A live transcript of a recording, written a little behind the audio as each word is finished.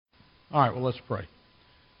All right, well, let's pray.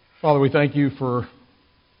 Father, we thank you for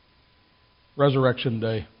Resurrection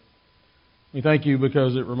Day. We thank you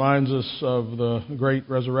because it reminds us of the great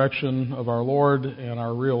resurrection of our Lord and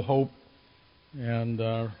our real hope and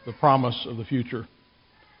the promise of the future.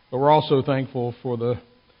 But we're also thankful for the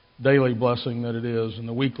daily blessing that it is and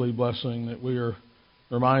the weekly blessing that we are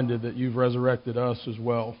reminded that you've resurrected us as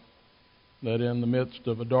well. That in the midst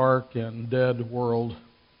of a dark and dead world,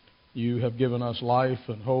 you have given us life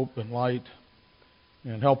and hope and light.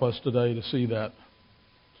 And help us today to see that,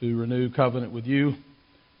 to renew covenant with you,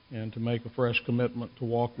 and to make a fresh commitment to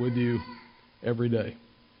walk with you every day.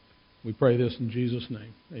 We pray this in Jesus'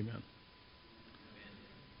 name. Amen.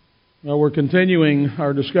 Well, we're continuing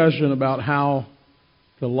our discussion about how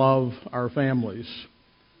to love our families.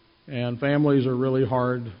 And families are really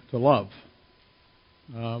hard to love.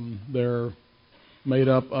 They're made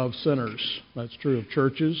up of sinners. That's true of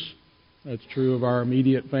churches. That's true of our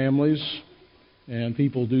immediate families. And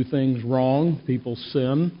people do things wrong. People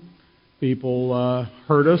sin. People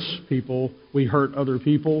hurt us. We hurt other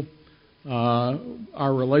people.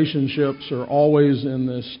 Our relationships are always in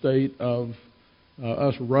this state of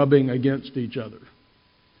us rubbing against each other.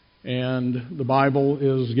 And the Bible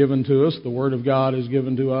is given to us, the Word of God is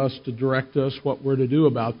given to us to direct us what we're to do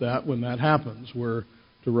about that when that happens. We're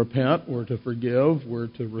to repent, we're to forgive, we're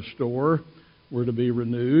to restore, we're to be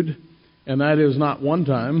renewed. And that is not one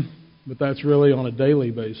time, but that's really on a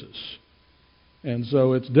daily basis. And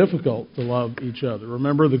so it's difficult to love each other.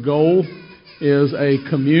 Remember, the goal is a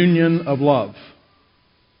communion of love.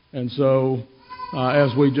 And so,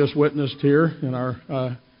 as we just witnessed here in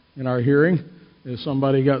our hearing, is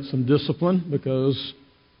somebody got some discipline because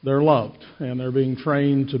they're loved and they're being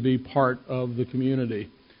trained to be part of the community.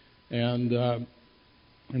 And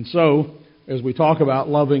so, as we talk about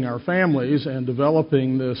loving our families and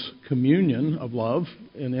developing this communion of love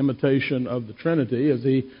in imitation of the Trinity, as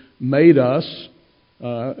He made us,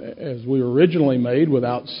 as we were originally made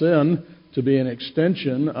without sin, to be an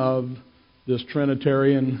extension of this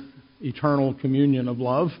Trinitarian eternal communion of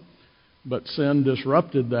love, but sin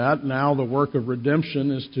disrupted that. Now the work of redemption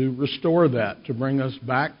is to restore that, to bring us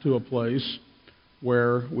back to a place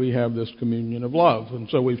where we have this communion of love. And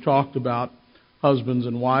so we've talked about husbands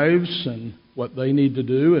and wives and what they need to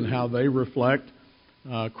do and how they reflect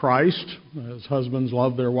Christ. As husbands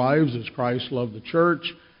love their wives, as Christ loved the church.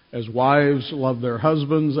 As wives love their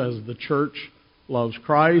husbands, as the church loves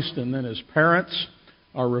Christ. And then as parents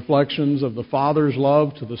are reflections of the Father's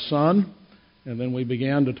love to the Son. And then we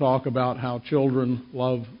began to talk about how children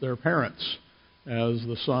love their parents as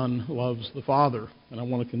the Son loves the Father. And I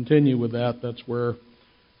want to continue with that. That's where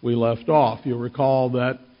we left off. You'll recall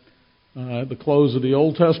that at the close of the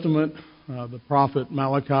Old Testament, the prophet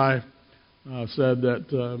Malachi said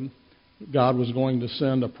that God was going to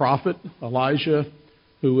send a prophet, Elijah,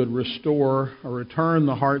 who would restore or return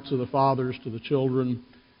the hearts of the fathers to the children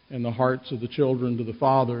and the hearts of the children to the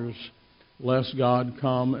fathers, lest God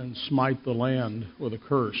come and smite the land with a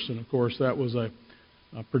curse. And of course that was a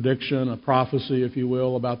prediction, a prophecy, if you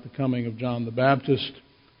will, about the coming of John the Baptist,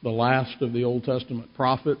 the last of the Old Testament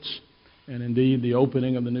prophets, and indeed the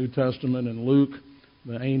opening of the New Testament in Luke,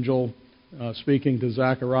 the angel speaking to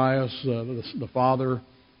Zacharias, the father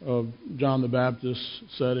of John the Baptist,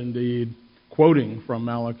 said indeed, quoting from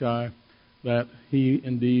Malachi, that he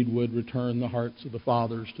indeed would return the hearts of the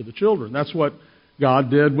fathers to the children. That's what God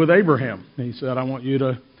did with Abraham. He said, I want you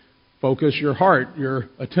to focus your heart, your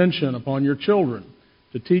attention upon your children,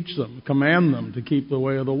 to teach them, command them to keep the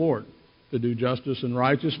way of the Lord, to do justice and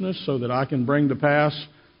righteousness so that I can bring to pass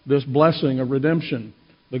this blessing of redemption,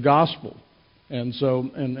 the gospel, and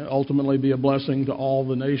ultimately be a blessing to all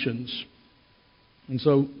the nations. And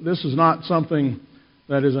so this is not something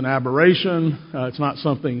that is an aberration. It's not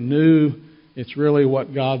something new. It's really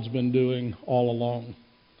what God's been doing all along.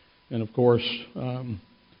 And of course,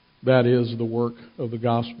 that is the work of the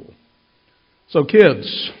gospel. So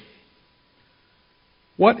kids,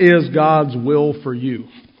 what is God's will for you?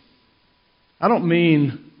 I don't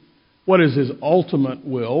mean what is His ultimate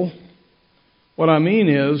will. What I mean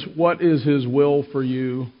is, what is His will for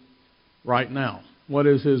you right now? What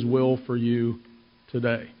is His will for you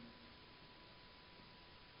today?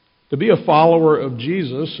 To be a follower of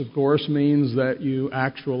Jesus, of course, means that you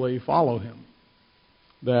actually follow Him,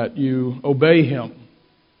 that you obey Him,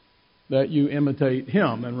 that you imitate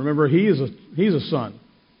Him. And remember, He's a son.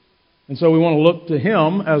 And so we want to look to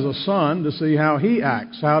Him as a son to see how He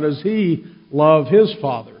acts. How does He love His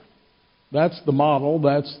Father? That's the model,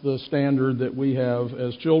 that's the standard that we have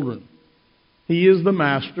as children. He is the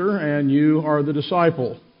master and you are the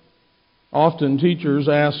disciple. Often teachers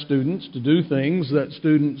ask students to do things that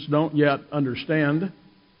students don't yet understand,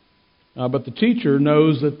 but the teacher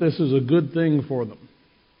knows that this is a good thing for them.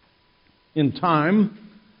 In time,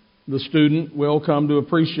 the student will come to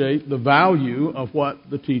appreciate the value of what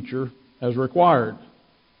the teacher has required.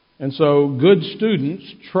 And so good students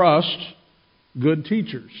trust good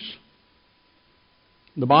teachers.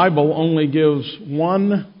 The Bible only gives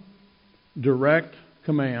one direct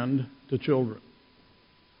command to children.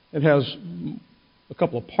 It has a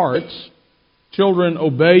couple of parts. Children,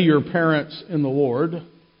 obey your parents in the Lord,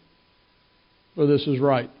 for this is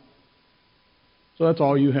right. So that's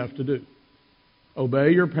all you have to do.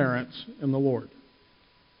 Obey your parents in the Lord,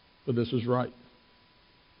 for this is right.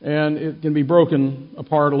 And it can be broken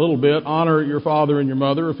apart a little bit. Honor your father and your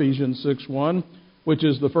mother, Ephesians 6:1, which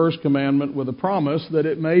is the first commandment with a promise that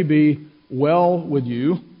it may be well with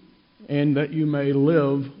you and that you may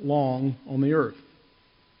live long on the earth.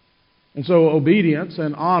 And so obedience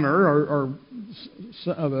and honor are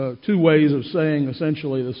the two ways of saying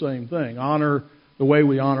essentially the same thing. Honor, the way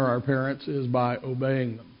we honor our parents is by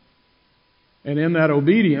obeying them. And in that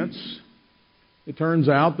obedience, it turns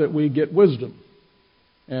out that we get wisdom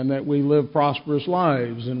and that we live prosperous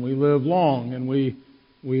lives and we live long and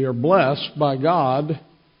we are blessed by God,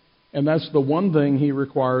 and that's the one thing He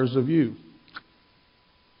requires of you.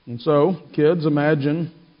 And so, kids,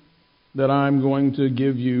 imagine that I'm going to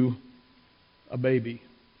give you a baby.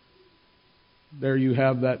 There you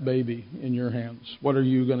have that baby in your hands. What are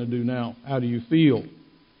you going to do now? How do you feel?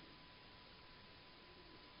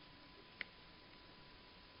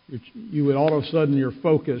 You would all of a sudden, your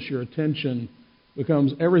focus, your attention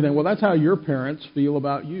becomes everything. Well, that's how your parents feel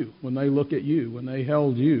about you when they look at you, when they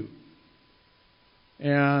held you.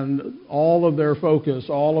 And all of their focus,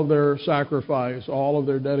 all of their sacrifice, all of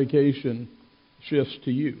their dedication shifts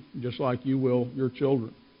to you, just like you will your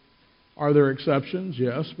children. Are there exceptions?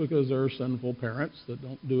 Yes, because there are sinful parents that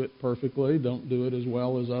don't do it perfectly, don't do it as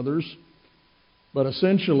well as others. But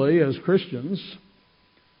essentially, as Christians,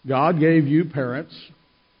 God gave you parents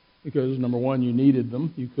because, number one, you needed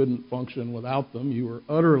them. You couldn't function without them. You were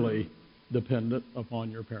utterly dependent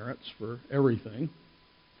upon your parents for everything,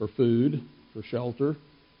 for food, for shelter,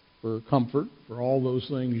 for comfort, for all those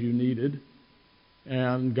things you needed.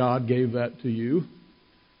 And God gave that to you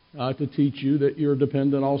to teach you that you're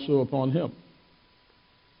dependent also upon Him.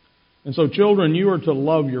 And so, children, you are to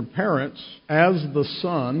love your parents as the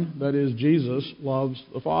Son, that is, Jesus, loves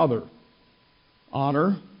the Father.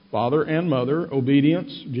 Honor father and mother.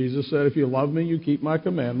 Obedience. Jesus said, if you love me, you keep my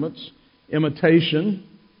commandments. Imitation.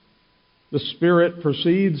 The Spirit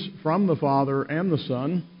proceeds from the Father and the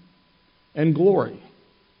Son. And glory.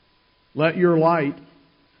 Let your light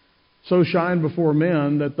so shine before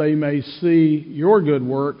men that they may see your good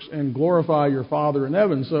works and glorify your Father in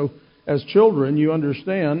heaven. So, as children, you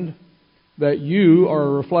understand that you are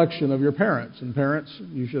a reflection of your parents. And parents,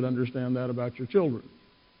 you should understand that about your children.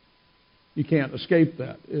 You can't escape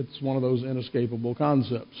that. It's one of those inescapable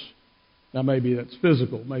concepts. Now, maybe that's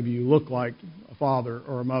physical. Maybe you look like a father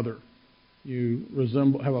or a mother. You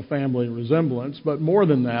have a family resemblance. But more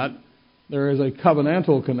than that, there is a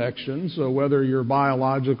covenantal connection. So whether you're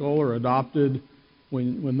biological or adopted,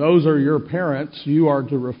 when those are your parents, you are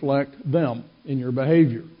to reflect them in your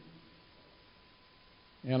behavior.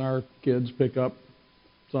 And our kids pick up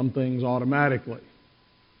some things automatically.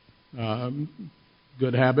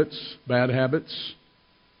 Good habits, bad habits.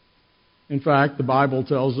 In fact, the Bible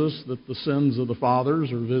tells us that the sins of the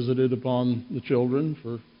fathers are visited upon the children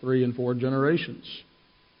for 3 and 4 generations.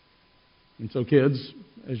 And so kids,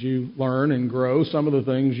 as you learn and grow, some of the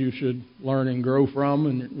things you should learn and grow from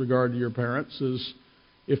in regard to your parents is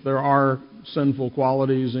if there are sinful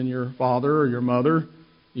qualities in your father or your mother,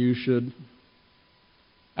 you should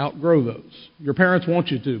outgrow those. Your parents want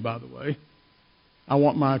you to, by the way. I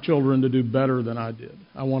want my children to do better than I did.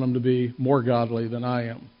 I want them to be more godly than I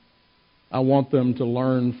am. I want them to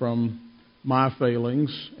learn from my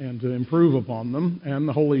failings and to improve upon them. And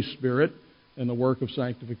the Holy Spirit and the work of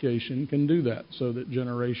sanctification can do that so that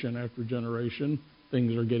generation after generation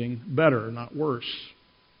things are getting better, not worse.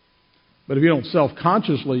 But if you don't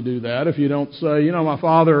self-consciously do that, if you don't say, my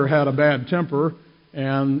father had a bad temper,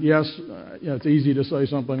 and yes, it's easy to say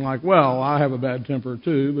something like, well, I have a bad temper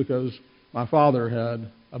too because my father had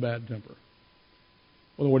a bad temper.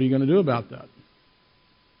 Well, what are you going to do about that?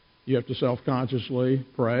 You have to self-consciously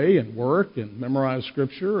pray and work and memorize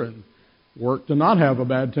Scripture and work to not have a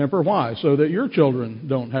bad temper. Why? So that your children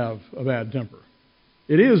don't have a bad temper.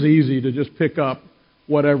 It is easy to just pick up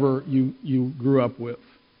whatever you grew up with.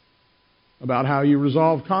 about how you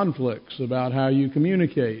resolve conflicts, about how you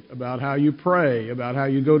communicate, about how you pray, about how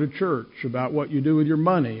you go to church, about what you do with your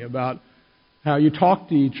money, about how you talk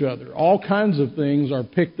to each other. All kinds of things are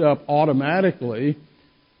picked up automatically,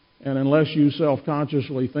 and unless you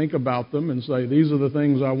self-consciously think about them and say, these are the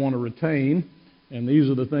things I want to retain, and these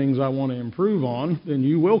are the things I want to improve on, then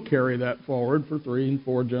you will carry that forward for 3 and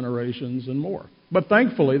 4 generations and more. But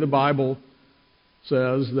thankfully, the Bible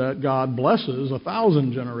says that God blesses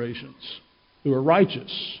 1,000 generations who are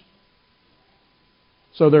righteous.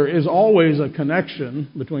 So there is always a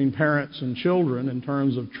connection between parents and children in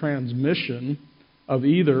terms of transmission of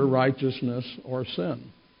either righteousness or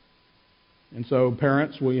sin. And so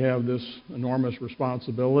parents, we have this enormous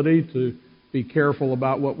responsibility to be careful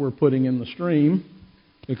about what we're putting in the stream,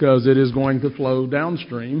 because it is going to flow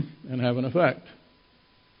downstream and have an effect.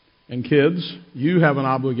 And kids, you have an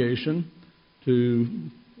obligation to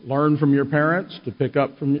learn from your parents, to pick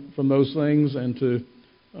up from those things, and to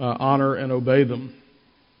honor and obey them.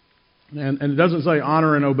 And it doesn't say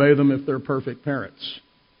honor and obey them if they're perfect parents.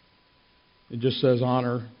 It just says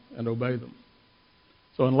honor and obey them.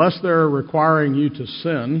 So unless they're requiring you to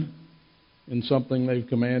sin in something they've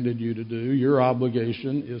commanded you to do, your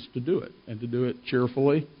obligation is to do it, and to do it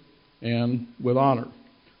cheerfully and with honor.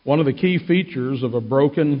 One of the key features of a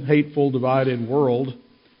broken, hateful, divided world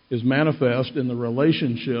is manifest in the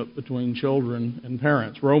relationship between children and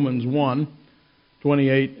parents. Romans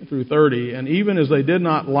 1:28 through 30. And even as they did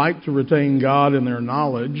not like to retain God in their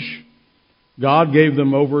knowledge, God gave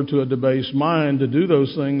them over to a debased mind to do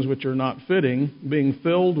those things which are not fitting, being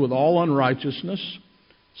filled with all unrighteousness,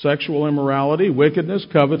 sexual immorality, wickedness,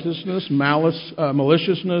 covetousness, malice,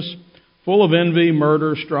 maliciousness, full of envy,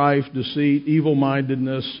 murder, strife, deceit,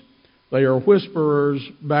 evil-mindedness. They are whisperers,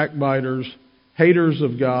 backbiters, haters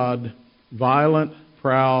of God, violent,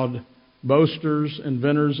 proud, boasters,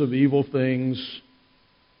 inventors of evil things,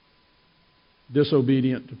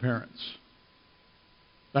 disobedient to parents.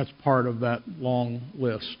 That's part of that long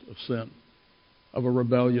list of sin, of a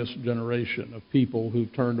rebellious generation of people who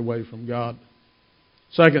turned away from God.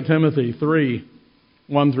 2 Timothy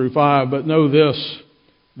 3:1 through 5. But know this,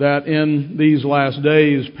 that in these last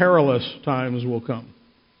days perilous times will come.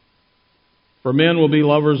 For men will be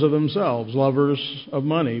lovers of themselves, lovers of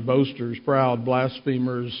money, boasters, proud,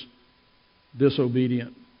 blasphemers,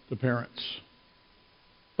 disobedient to parents,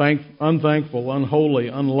 unthankful, unholy,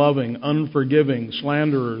 unloving, unforgiving,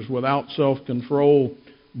 slanderers, without self-control,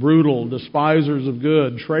 brutal, despisers of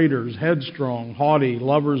good, traitors, headstrong, haughty,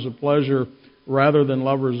 lovers of pleasure rather than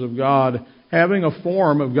lovers of God, having a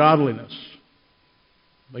form of godliness.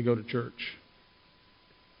 They go to church,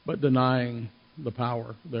 but denying the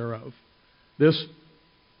power thereof. This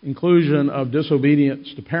inclusion of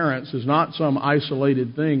disobedience to parents is not some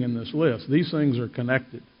isolated thing in this list. These things are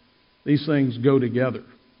connected. These things go together.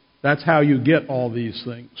 That's how you get all these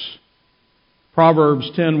things.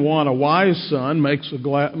 Proverbs 10:1, a wise son makes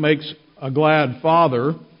a glad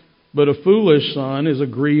father, but a foolish son is the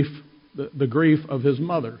grief of his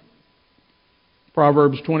mother.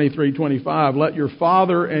 Proverbs 23:25, let your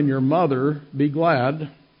father and your mother be glad.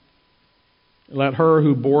 Let her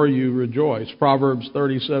who bore you rejoice. Proverbs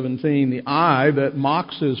 30:17, the eye that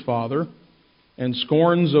mocks his father and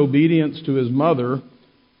scorns obedience to his mother,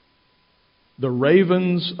 the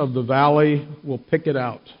ravens of the valley will pick it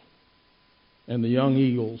out, and the young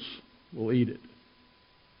eagles will eat it.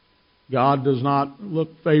 God does not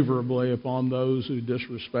look favorably upon those who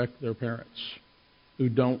disrespect their parents, who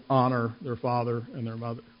don't honor their father and their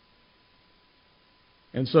mother.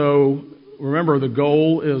 And so, remember, the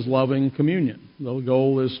goal is loving communion. The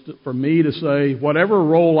goal is for me to say, whatever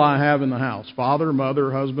role I have in the house, father,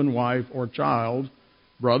 mother, husband, wife, or child,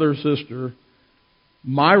 brother, sister,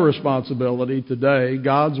 my responsibility today,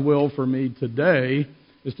 God's will for me today,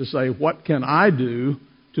 is to say, what can I do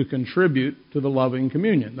to contribute to the loving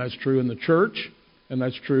communion? That's true in the church, and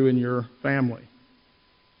that's true in your family.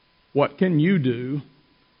 What can you do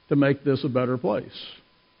to make this a better place?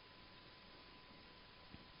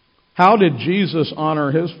 How did Jesus honor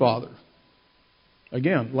his Father?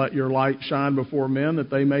 Again, let your light shine before men that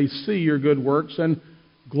they may see your good works and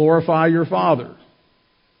glorify your Father.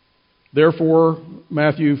 Therefore,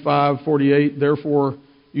 Matthew 5:48, therefore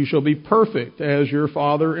you shall be perfect as your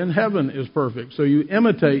Father in heaven is perfect. So you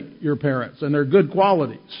imitate your parents and their good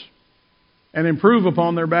qualities and improve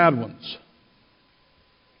upon their bad ones.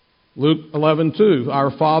 Luke 11:2,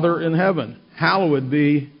 our Father in heaven, hallowed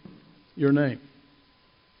be your name.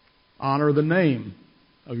 Honor the name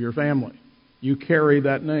of your family. You carry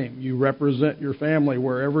that name. You represent your family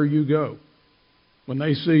wherever you go. When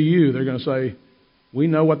they see you, they're going to say, we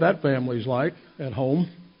know what that family's like at home.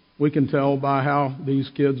 We can tell by how these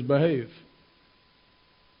kids behave.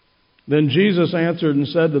 Then Jesus answered and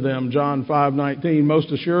said to them, John 5:19,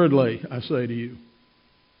 most assuredly, I say to you,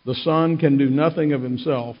 the Son can do nothing of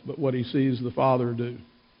himself but what he sees the Father do.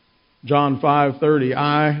 John 5:30,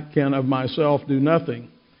 I can of myself do nothing.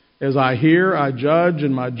 As I hear, I judge,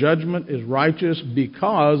 and my judgment is righteous,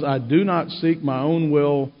 because I do not seek my own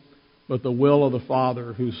will, but the will of the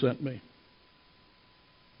Father who sent me.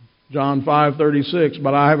 John 5:36,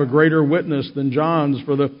 but I have a greater witness than John's,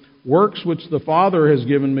 for the works which the Father has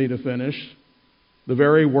given me to finish, the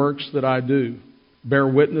very works that I do, bear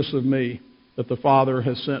witness of me that the Father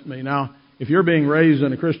has sent me. Now, if you're being raised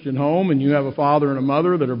in a Christian home and you have a father and a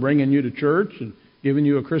mother that are bringing you to church and giving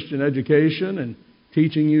you a Christian education and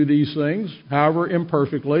teaching you these things, however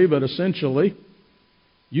imperfectly, but essentially,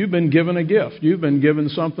 you've been given a gift. You've been given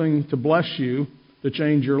something to bless you, to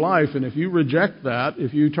change your life. And if you reject that,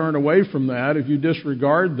 if you turn away from that, if you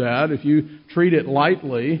disregard that, if you treat it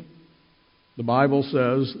lightly, the Bible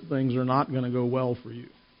says that things are not going to go well for you.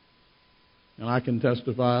 And I can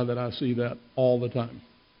testify that I see that all the time.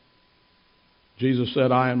 Jesus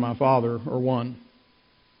said, I and my Father are one.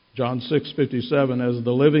 John 6:57, as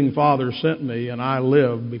the living Father sent me, and I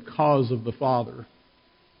live because of the Father.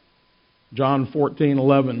 John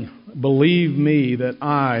 14:11, believe me that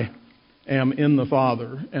I am in the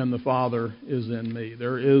Father, and the Father is in me.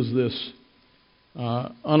 There is this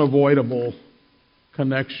unavoidable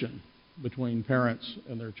connection between parents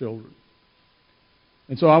and their children.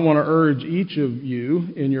 And so I want to urge each of you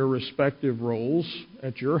in your respective roles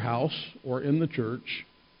at your house or in the church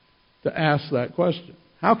to ask that question.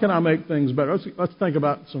 How can I make things better? Let's think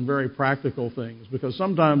about some very practical things, because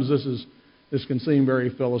sometimes this can seem very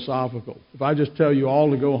philosophical. If I just tell you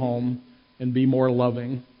all to go home and be more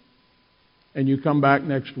loving, and you come back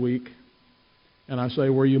next week and I say,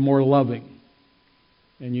 were you more loving?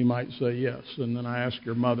 And you might say yes. And then I ask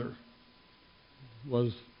your mother,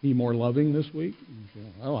 was he more loving this week? And say,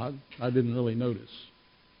 well, I didn't really notice.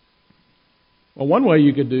 Well, one way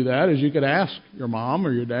you could do that is you could ask your mom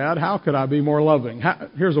or your dad, how could I be more loving?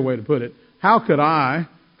 Here's a way to put it. How could I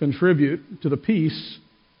contribute to the peace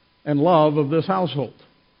and love of this household?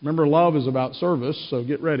 Remember, love is about service, so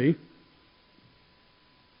get ready.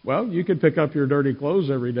 Well, you could pick up your dirty clothes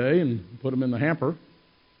every day and put them in the hamper.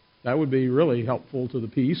 That would be really helpful to the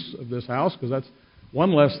peace of this house, because that's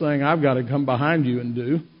one less thing I've got to come behind you and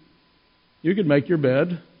do. You could make your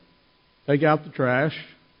bed, take out the trash,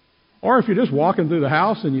 or if you're just walking through the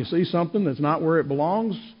house and you see something that's not where it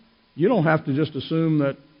belongs, you don't have to just assume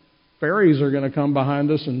that fairies are going to come behind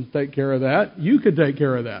us and take care of that. You could take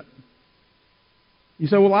care of that. You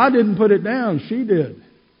say, well, I didn't put it down. She did.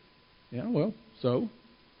 Yeah, well, so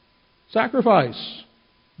sacrifice.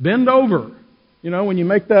 Bend over. You know, when you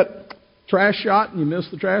make that trash shot and you miss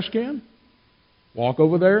the trash can, walk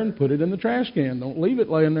over there and put it in the trash can. Don't leave it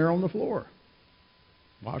laying there on the floor.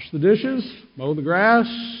 Wash the dishes, mow the grass.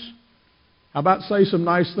 How about say some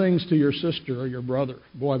nice things to your sister or your brother?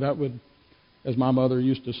 Boy, that would, as my mother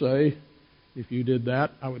used to say, if you did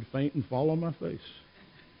that, I would faint and fall on my face.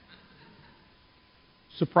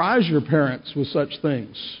 Surprise your parents with such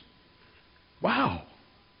things. Wow,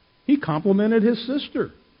 he complimented his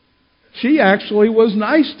sister. She actually was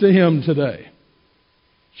nice to him today.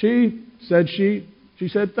 She said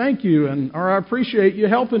thank you, or I appreciate you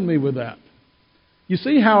helping me with that. You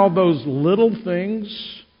see how those little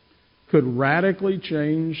things could radically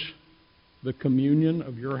change the communion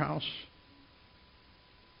of your house?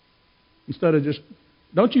 Instead of just,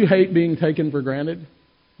 don't you hate being taken for granted?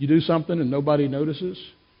 You do something and nobody notices?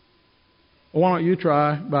 Well, why don't you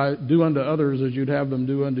try by do unto others as you'd have them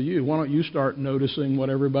do unto you? Why don't you start noticing what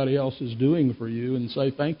everybody else is doing for you and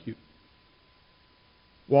say thank you?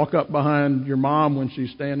 Walk up behind your mom when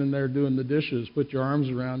she's standing there doing the dishes. Put your arms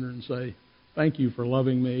around her and say, thank you for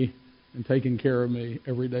loving me and taking care of me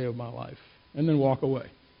every day of my life. And then walk away.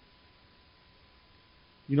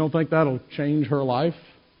 You don't think that'll change her life?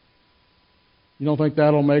 You don't think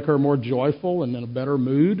that'll make her more joyful and in a better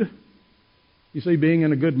mood? You see, being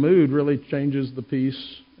in a good mood really changes the peace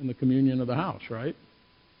and the communion of the house, right?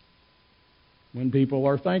 When people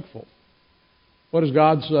are thankful. What does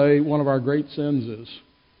God say one of our great sins is?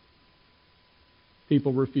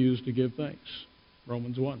 People refuse to give thanks.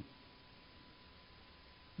 Romans 1.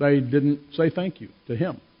 They didn't say thank you to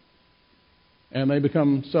Him. And they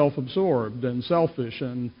become self-absorbed and selfish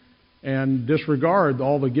and disregard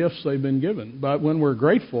all the gifts they've been given. But when we're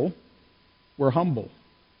grateful, we're humble.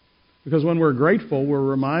 Because when we're grateful, we're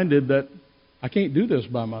reminded that I can't do this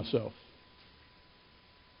by myself.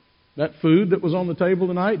 That food that was on the table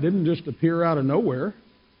tonight didn't just appear out of nowhere.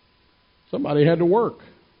 Somebody had to work.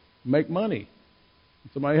 make money.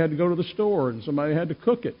 Somebody had to go to the store, and somebody had to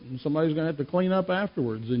cook it, and somebody's going to have to clean up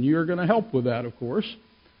afterwards, and you're going to help with that, of course.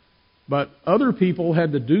 But other people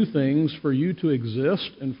had to do things for you to exist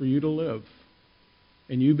and for you to live.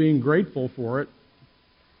 And you being grateful for it,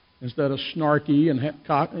 instead of snarky and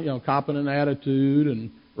copping an attitude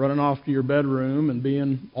and running off to your bedroom and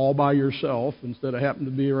being all by yourself, instead of happening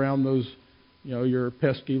to be around those, your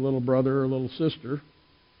pesky little brother or little sister,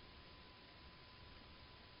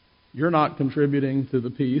 you're not contributing to the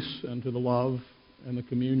peace and to the love and the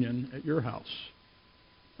communion at your house.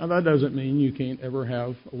 Now, that doesn't mean you can't ever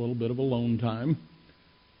have a little bit of alone time.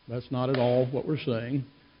 That's not at all what we're saying.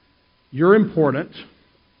 You're important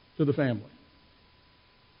to the family,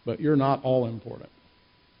 but you're not all important.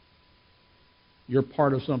 You're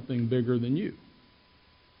part of something bigger than you.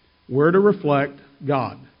 We're to reflect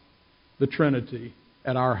God, the Trinity,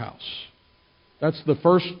 at our house. That's the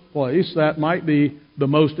first place. That might be the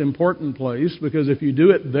most important place, because if you do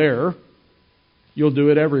it there, you'll do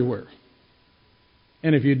it everywhere.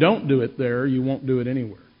 And if you don't do it there, you won't do it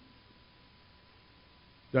anywhere.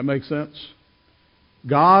 Does that make sense?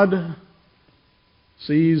 God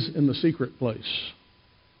sees in the secret place.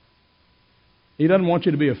 He doesn't want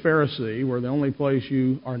you to be a Pharisee, where the only place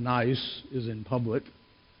you are nice is in public,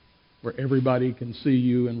 where everybody can see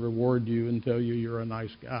you and reward you and tell you you're a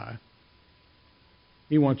nice guy.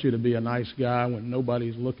 He wants you to be a nice guy when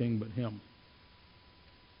nobody's looking but Him,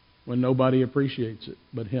 when nobody appreciates it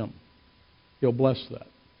but Him. He'll bless that.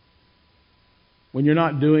 When you're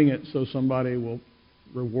not doing it so somebody will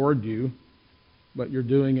reward you, but you're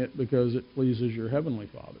doing it because it pleases your Heavenly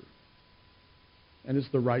Father. And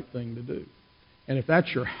it's the right thing to do. And if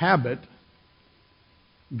that's your habit,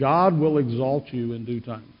 God will exalt you in due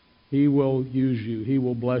time. He will use you. He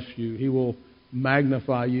will bless you. He will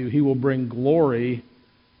magnify you. He will bring glory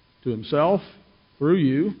to Himself through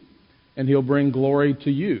you, and He'll bring glory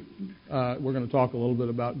to you. We're going to talk a little bit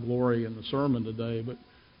about glory in the sermon today, but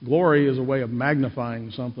glory is a way of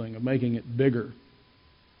magnifying something, of making it bigger.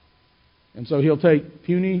 And so He'll take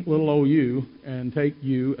puny little old you and take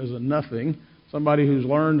you as a nothing, somebody who's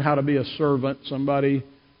learned how to be a servant, somebody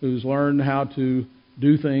who's learned how to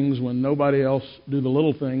do things when nobody else, do the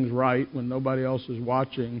little things right when nobody else is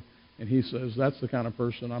watching. And He says, that's the kind of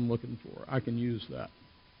person I'm looking for. I can use that.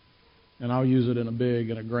 And I'll use it in a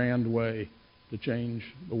big and a grand way to change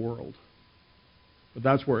the world. But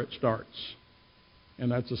that's where it starts.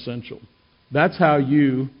 And that's essential. That's how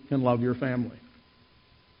you can love your family.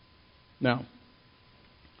 Now,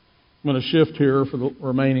 I'm going to shift here for the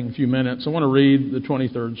remaining few minutes. I want to read the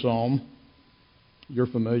 23rd Psalm. You're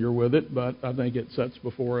familiar with it, but I think it sets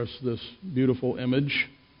before us this beautiful image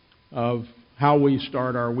of how we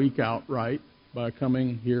start our week out right by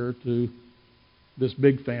coming here to this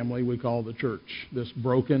big family we call the church, this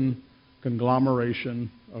broken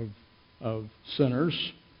conglomeration of sinners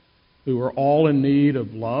who are all in need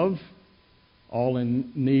of love, all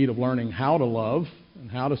in need of learning how to love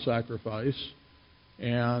and how to sacrifice,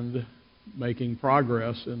 and making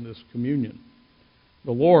progress in this communion.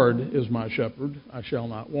 The Lord is my shepherd, I shall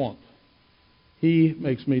not want. He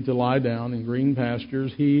makes me to lie down in green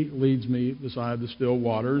pastures. He leads me beside the still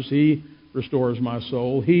waters. He restores my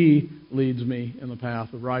soul. He leads me in the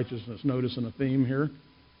path of righteousness. Notice in a theme here,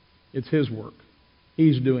 it's His work.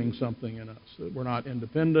 He's doing something in us. We're not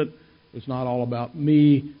independent. It's not all about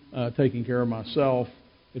me taking care of myself.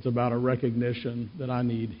 It's about a recognition that I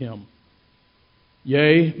need Him.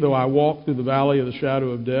 Yea, though I walk through the valley of the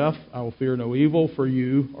shadow of death, I will fear no evil, for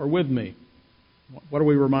you are with me. What are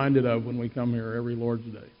we reminded of when we come here every Lord's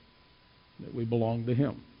Day? That we belong to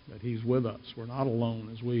Him, that He's with us. We're not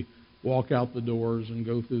alone as we walk out the doors and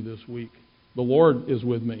go through this week. The Lord is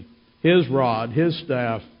with me. His rod, His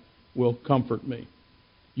staff will comfort me.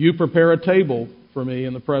 You prepare a table for me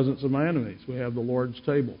in the presence of my enemies. We have the Lord's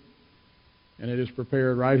table. And it is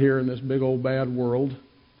prepared right here in this big old bad world.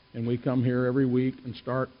 And we come here every week and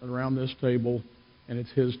start around this table, and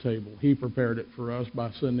it's His table. He prepared it for us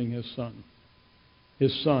by sending His Son.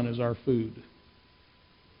 His Son is our food.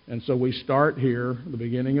 And so we start here at the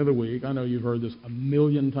beginning of the week. I know you've heard this a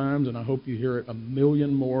million times, and I hope you hear it a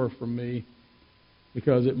million more from me,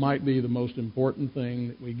 because it might be the most important thing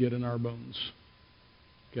that we get in our bones.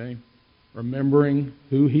 Okay? Remembering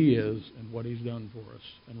who He is and what He's done for us,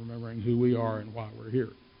 and remembering who we are and why we're here.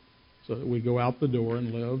 So that we go out the door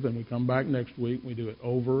and live, and we come back next week, and we do it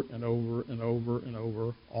over and over and over and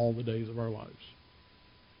over all the days of our lives.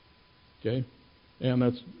 Okay? And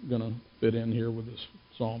that's going to fit in here with this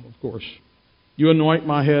psalm, of course. You anoint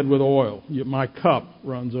my head with oil. My cup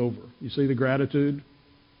runs over. You see the gratitude?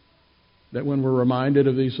 that when we're reminded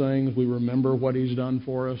of these things, we remember what He's done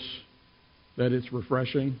for us, that it's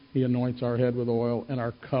refreshing. He anoints our head with oil, and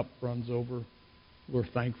our cup runs over. We're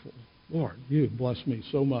thankful. Lord, You have blessed me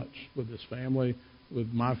so much with this family,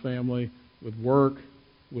 with my family, with work,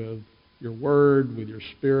 with Your Word, with Your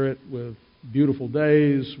Spirit, with beautiful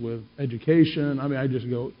days, with education. I mean, I just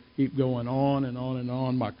keep going on and on and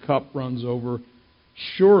on. My cup runs over.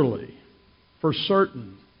 Surely, for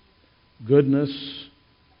certain, goodness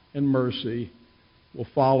and mercy will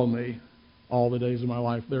follow me all the days of my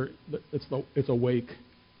life. It's a wake.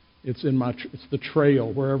 It's the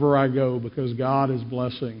trail wherever I go, because God is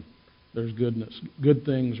blessing. There's goodness. Good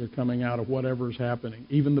things are coming out of whatever's happening,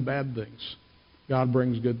 even the bad things. God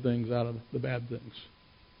brings good things out of the bad things.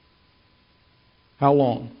 How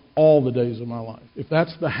long? All the days of my life. If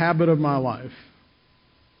that's the habit of my life,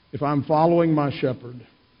 if I'm following my shepherd,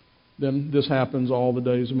 then this happens all the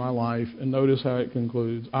days of my life. And notice how it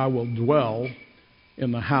concludes. I will dwell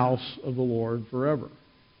in the house of the Lord forever.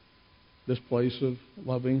 This place of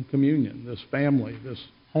loving communion, this family, this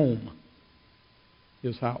home,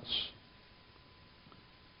 His house.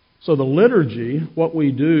 So the liturgy, what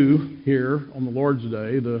we do here on the Lord's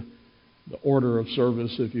Day, the order of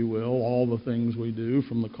service, if you will, all the things we do,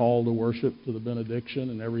 from the call to worship to the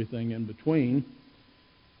benediction and everything in between,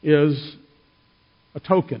 is a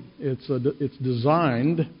token. It's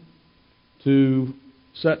designed to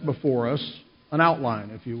set before us an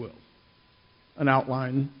outline, if you will, an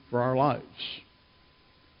outline for our lives.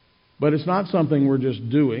 But it's not something we're just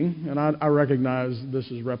doing, and I recognize this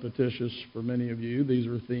is repetitious for many of you. These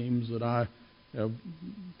are themes that I have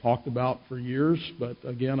talked about for years, but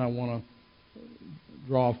again, I want to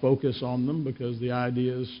draw a focus on them, because the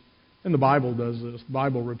idea is, and the Bible does this, the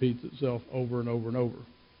Bible repeats itself over and over and over,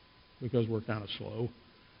 because we're kind of slow,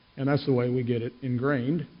 and that's the way we get it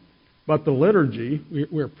ingrained. But the liturgy,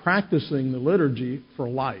 we're practicing the liturgy for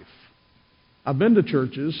life. I've been to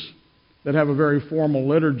churches that have a very formal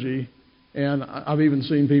liturgy, and I've even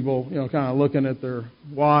seen people, kind of looking at their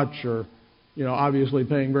watch, or, obviously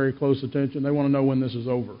paying very close attention. They want to know when this is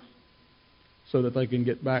over, so that they can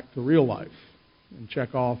get back to real life and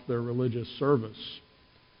check off their religious service.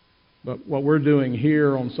 But what we're doing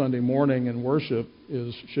here on Sunday morning in worship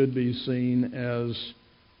should be seen as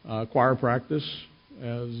choir practice,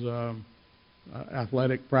 as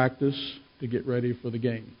athletic practice to get ready for the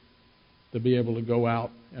game, to be able to go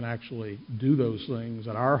out and actually do those things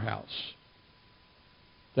at our house,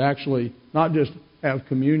 to actually not just have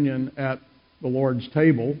communion at the Lord's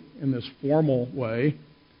table in this formal way,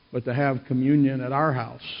 but to have communion at our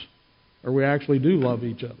house, where we actually do love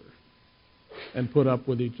each other and put up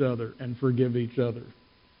with each other and forgive each other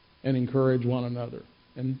and encourage one another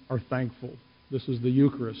and are thankful. This is the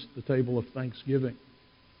Eucharist, the table of thanksgiving.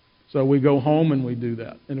 So we go home and we do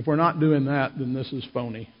that. And if we're not doing that, then this is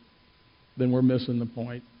phony. Then we're missing the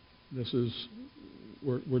point.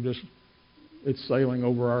 We're just, it's sailing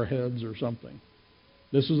over our heads or something.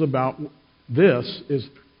 This is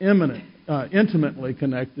intimately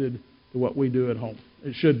connected to what we do at home.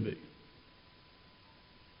 It should be.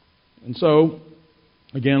 And so,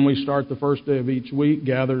 again, we start the first day of each week,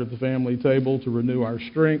 gathered at the family table to renew our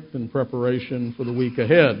strength in preparation for the week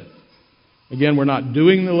ahead. Again, we're not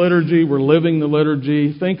doing the liturgy, we're living the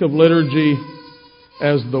liturgy. Think of liturgy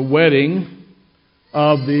as the wedding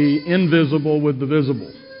of the invisible with the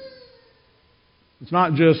visible. It's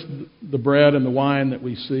not just the bread and the wine that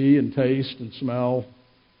we see and taste and smell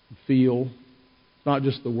and feel. It's not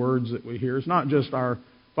just the words that we hear. It's not just our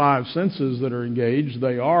five senses that are engaged.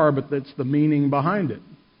 They are, but it's the meaning behind it.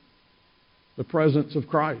 The presence of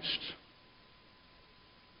Christ.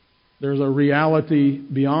 There's a reality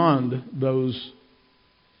beyond those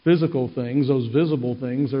physical things, those visible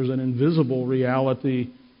things. There's an invisible reality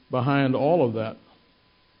behind all of that.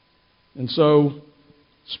 And so,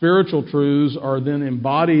 spiritual truths are then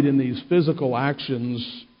embodied in these physical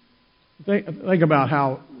actions. Think about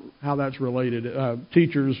how that's related.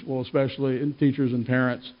 Teachers, well, especially teachers and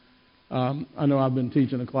parents. I know I've been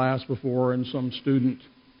teaching a class before, and some student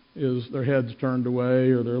their head's turned away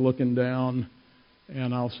or they're looking down,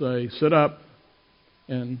 and I'll say, sit up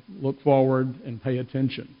and look forward and pay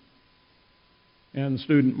attention. And the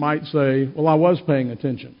student might say, well, I was paying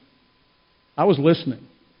attention. I was listening.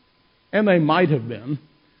 And they might have been.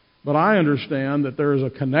 But I understand that there is a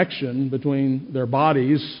connection between their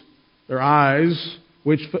bodies, their eyes,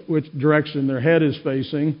 which direction their head is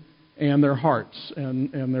facing, and their hearts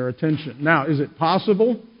and their attention. Now, is it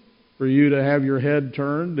possible for you to have your head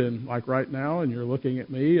turned, and like right now, and you're looking at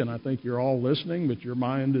me, and I think you're all listening, but your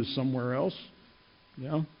mind is somewhere else?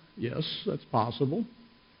 Yeah, yes, that's possible.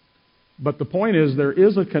 But the point is, there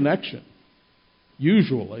is a connection.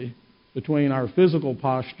 usually, between our physical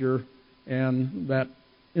posture and that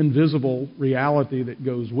invisible reality that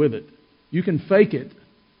goes with it. You can fake it,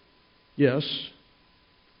 yes,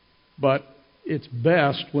 but it's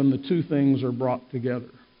best when the two things are brought together.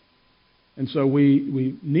 And so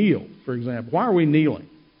we kneel, for example. Why are we kneeling?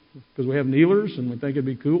 Because we have kneelers and we think it'd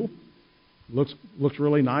be cool? Looks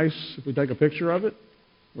really nice if we take a picture of it?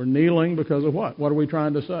 We're kneeling because of what? What are we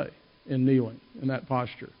trying to say in kneeling, in that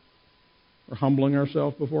posture? We're humbling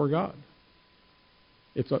ourselves before God.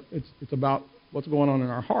 It's about what's going on in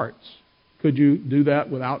our hearts. Could you do that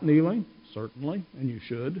without kneeling? Certainly, and you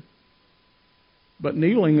should. But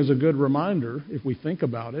kneeling is a good reminder, if we think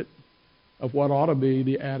about it, of what ought to be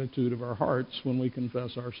the attitude of our hearts when we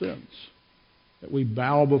confess our sins. That we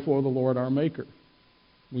bow before the Lord our Maker.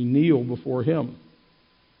 We kneel before Him.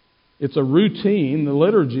 It's a routine. The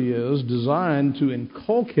liturgy is designed to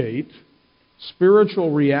inculcate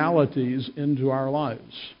spiritual realities into our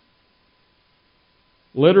lives.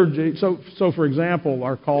 Liturgy, so for example,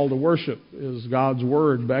 our call to worship is God's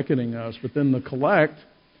Word beckoning us, but then the collect,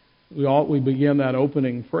 we begin that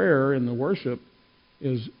opening prayer in the worship,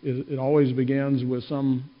 it always begins with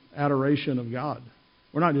some adoration of God.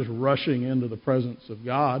 We're not just rushing into the presence of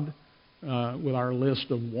God with our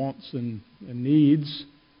list of wants and needs.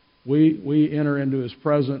 We enter into His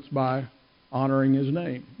presence by honoring His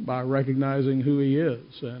name, by recognizing who He is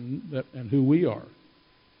and who we are.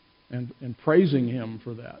 And praising Him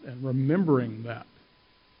for that and remembering that.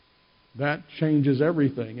 That changes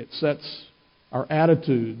everything. It sets our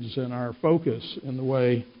attitudes and our focus in the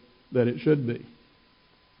way that it should be.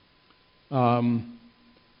 And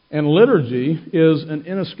liturgy is an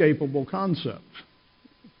inescapable concept.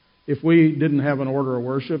 If we didn't have an order of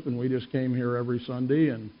worship and we just came here every Sunday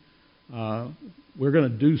and we're going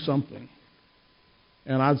to do something,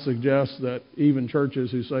 and I'd suggest that even churches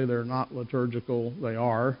who say they're not liturgical, they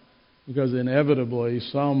are, because inevitably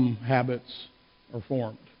some habits are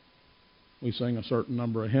formed. We sing a certain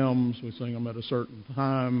number of hymns, we sing them at a certain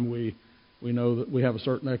time, we know that we have a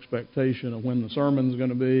certain expectation of when the sermon's going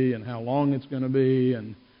to be and how long it's going to be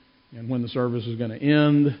and when the service is going to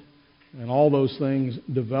end. And all those things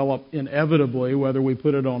develop inevitably, whether we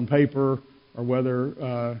put it on paper or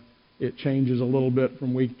whether it changes a little bit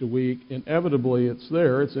from week to week. Inevitably it's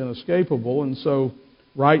there, it's inescapable, and so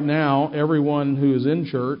right now, everyone who is in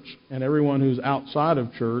church and everyone who's outside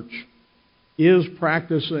of church is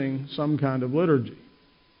practicing some kind of liturgy.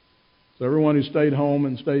 So everyone who stayed home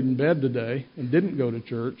and stayed in bed today and didn't go to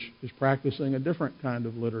church is practicing a different kind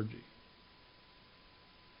of liturgy.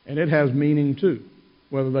 And it has meaning too,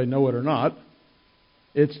 whether they know it or not.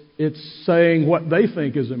 It's saying what they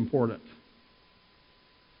think is important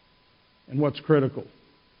and what's critical.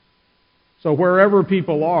 So wherever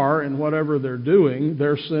people are and whatever they're doing,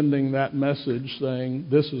 they're sending that message saying,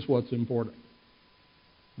 this is what's important.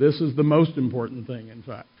 This is the most important thing, in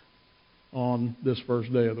fact, on this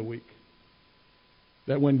first day of the week.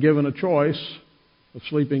 That when given a choice of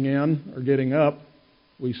sleeping in or getting up,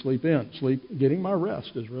 we sleep in. Getting my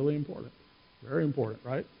rest is really important. Very important,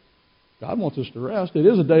 right? God wants us to rest. It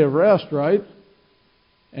is a day of rest, right?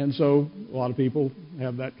 And so a lot of people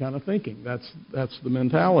have that kind of thinking. That's the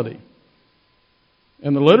mentality.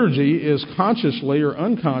 And the liturgy is consciously or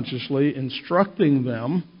unconsciously instructing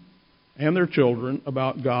them and their children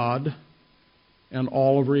about God and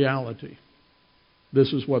all of reality.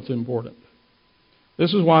 This is what's important.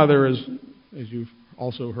 This is why there is, as you've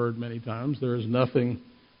also heard many times, there is nothing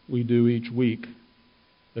we do each week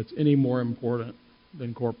that's any more important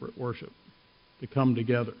than corporate worship. To come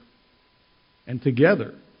together. And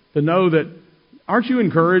together. To know that, aren't you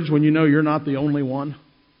encouraged when you know you're not the only one?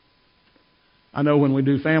 I know when we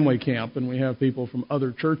do family camp and we have people from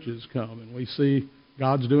other churches come and we see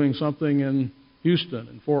God's doing something in Houston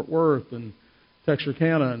and Fort Worth and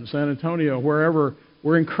Texarkana and San Antonio, wherever,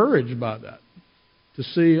 we're encouraged by that. To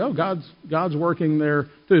see, God's working there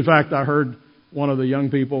too. In fact, I heard one of the young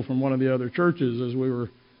people from one of the other churches as we were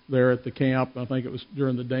there at the camp. I think it was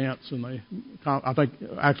during the dance, and I think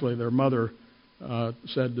actually their mother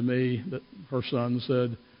said to me that her son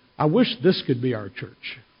said, I wish this could be our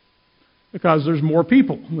church. Because there's more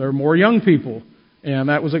people. There are more young people. And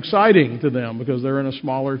that was exciting to them because they're in a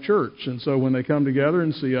smaller church. And so when they come together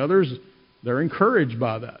and see others, they're encouraged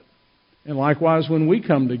by that. And likewise, when we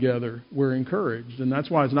come together, we're encouraged. And that's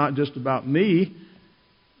why it's not just about me,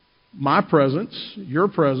 my presence, your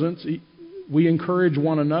presence. We encourage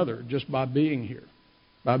one another just by being here,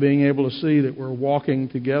 by being able to see that we're walking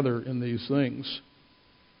together in these things.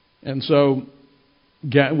 And so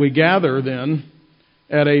we gather then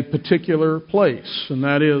at a particular place, and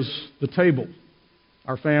that is the table.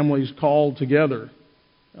 our families called together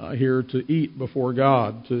here to eat before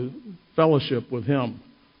God, to fellowship with Him,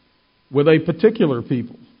 with a particular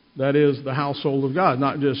people. That is the household of God.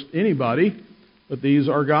 Not just anybody, but these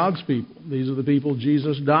are God's people. These are the people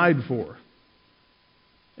Jesus died for.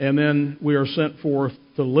 And then we are sent forth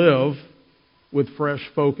to live with fresh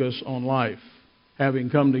focus on life. Having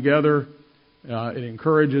come together, it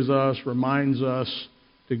encourages us, reminds us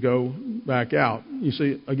to go back out. You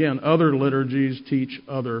see, again, other liturgies teach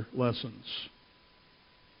other lessons.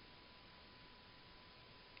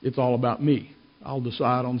 It's all about me. I'll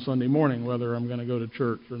decide on Sunday morning whether I'm going to go to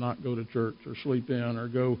church or not go to church or sleep in or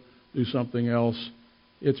go do something else.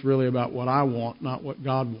 It's really about what I want, not what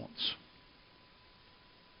God wants.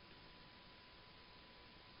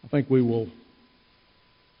 I think we will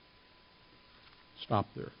stop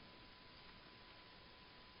there.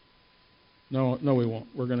 No, we won't.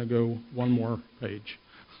 We're going to go one more page.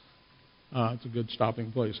 It's a good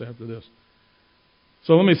stopping place after this.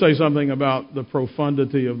 So let me say something about the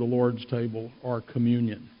profundity of the Lord's table, or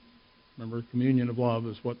communion. Remember, communion of love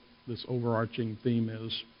is what this overarching theme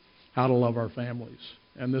is, how to love our families.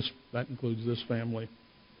 And that includes this family.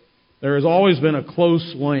 There has always been a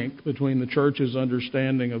close link between the church's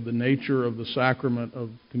understanding of the nature of the sacrament of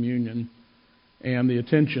communion and the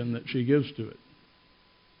attention that she gives to it.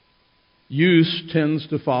 Use tends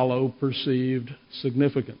to follow perceived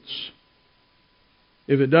significance.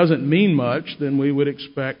 If it doesn't mean much, then we would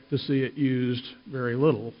expect to see it used very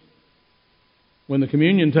little. When the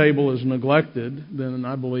communion table is neglected, then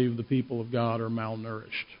I believe the people of God are malnourished.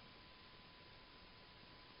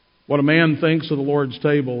 What a man thinks of the Lord's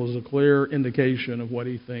table is a clear indication of what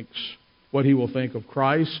he thinks, what he will think of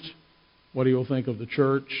Christ, what he will think of the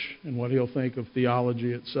church, and what he'll think of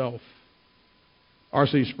theology itself.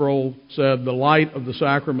 R.C. Sproul said, "The light of the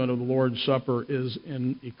sacrament of the Lord's Supper is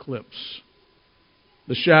in eclipse.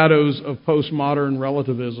 The shadows of postmodern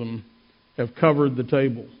relativism have covered the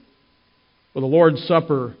table. For the Lord's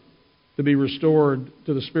Supper to be restored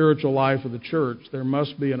to the spiritual life of the church, there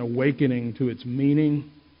must be an awakening to its meaning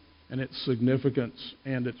and its significance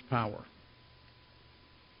and its power."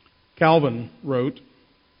 Calvin wrote,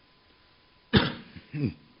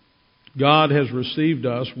 "God has received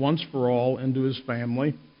us once for all into His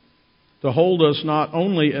family to hold us not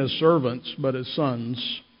only as servants but as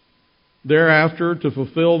sons. Thereafter, to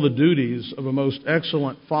fulfill the duties of a most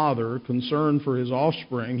excellent father concerned for his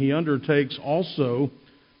offspring, He undertakes also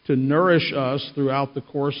to nourish us throughout the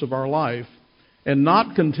course of our life. And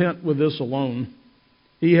not content with this alone,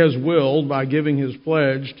 He has willed, by giving His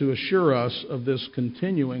pledge, to assure us of this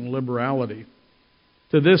continuing liberality.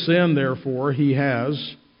 To this end, therefore, He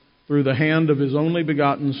has, through the hand of His only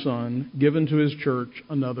begotten Son, given to His church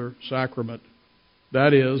another sacrament.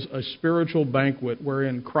 That is, a spiritual banquet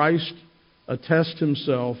wherein Christ attests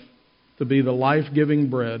Himself to be the life-giving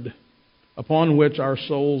bread upon which our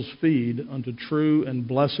souls feed unto true and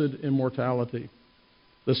blessed immortality.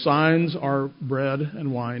 The signs are bread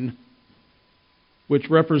and wine, which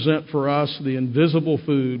represent for us the invisible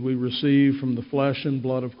food we receive from the flesh and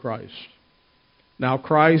blood of Christ. Now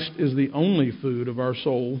Christ is the only food of our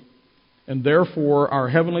soul, and therefore our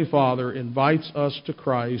Heavenly Father invites us to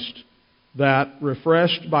Christ, that,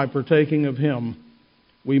 refreshed by partaking of Him,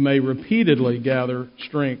 we may repeatedly gather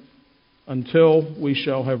strength until we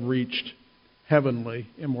shall have reached heavenly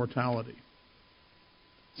immortality."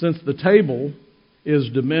 Since the table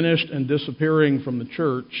is diminished and disappearing from the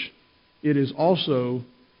church, it is also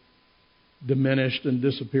diminished and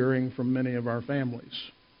disappearing from many of our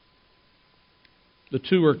families. The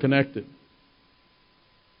two are connected.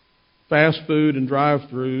 Fast food and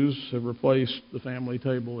drive-thrus have replaced the family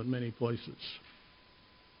table in many places.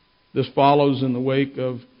 This follows in the wake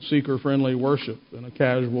of seeker-friendly worship and a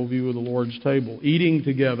casual view of the Lord's table. Eating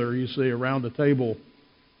together, you see, around the table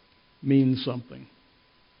means something.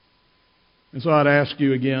 And so I'd ask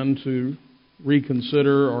you again to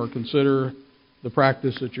reconsider or consider the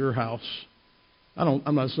practice at your house.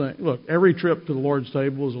 I'm not saying, look, every trip to the Lord's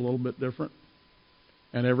table is a little bit different,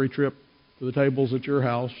 and every trip to the tables at your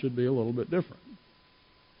house should be a little bit different.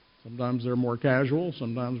 Sometimes they're more casual,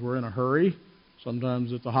 sometimes we're in a hurry,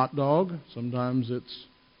 sometimes it's a hot dog, sometimes it's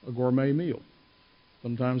a gourmet meal.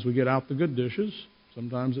 Sometimes we get out the good dishes,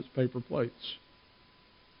 sometimes it's paper plates.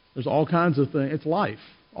 There's all kinds of things. It's life.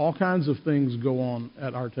 All kinds of things go on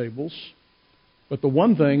at our tables. But the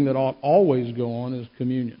one thing that ought always go on is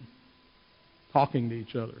communion. Talking to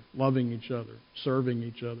each other, loving each other, serving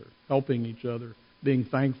each other, helping each other, being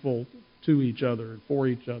thankful to each other and for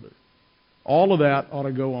each other. All of that ought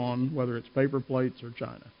to go on, whether it's paper plates or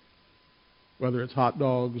china, whether it's hot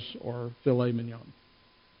dogs or filet mignon.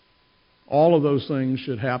 All of those things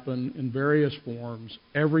should happen in various forms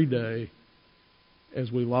every day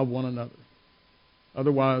as we love one another.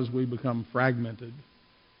 Otherwise, we become fragmented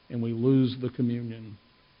and we lose the communion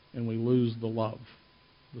and we lose the love,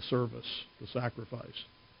 the service, the sacrifice.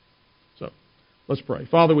 So, let's pray.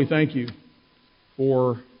 Father, we thank you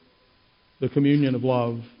for the communion of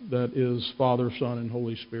love that is Father, Son, and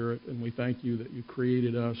Holy Spirit, and we thank you that you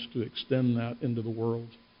created us to extend that into the world.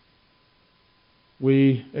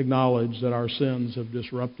 We acknowledge that our sins have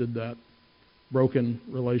disrupted that, broken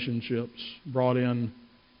relationships, brought in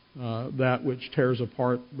that which tears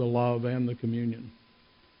apart the love and the communion.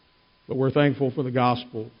 But we're thankful for the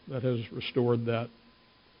gospel that has restored that,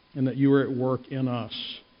 and that you are at work in us,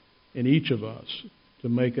 in each of us, to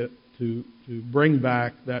make it, to bring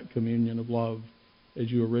back that communion of love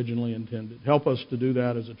as you originally intended. Help us to do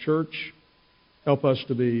that as a church. Help us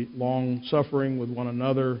to be long-suffering with one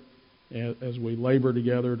another as we labor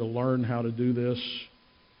together to learn how to do this.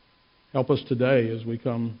 Help us today as we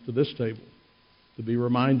come to this table to be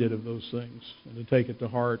reminded of those things and to take it to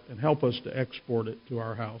heart, and help us to export it to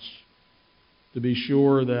our house, to be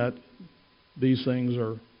sure that these things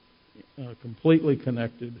are completely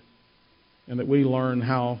connected, and that we learn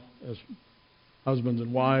how, as husbands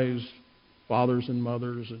and wives, fathers and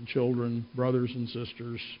mothers and children, brothers and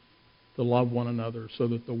sisters, to love one another so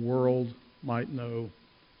that the world might know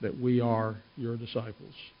that we are your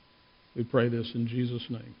disciples. We pray this in Jesus'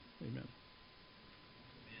 name. Amen.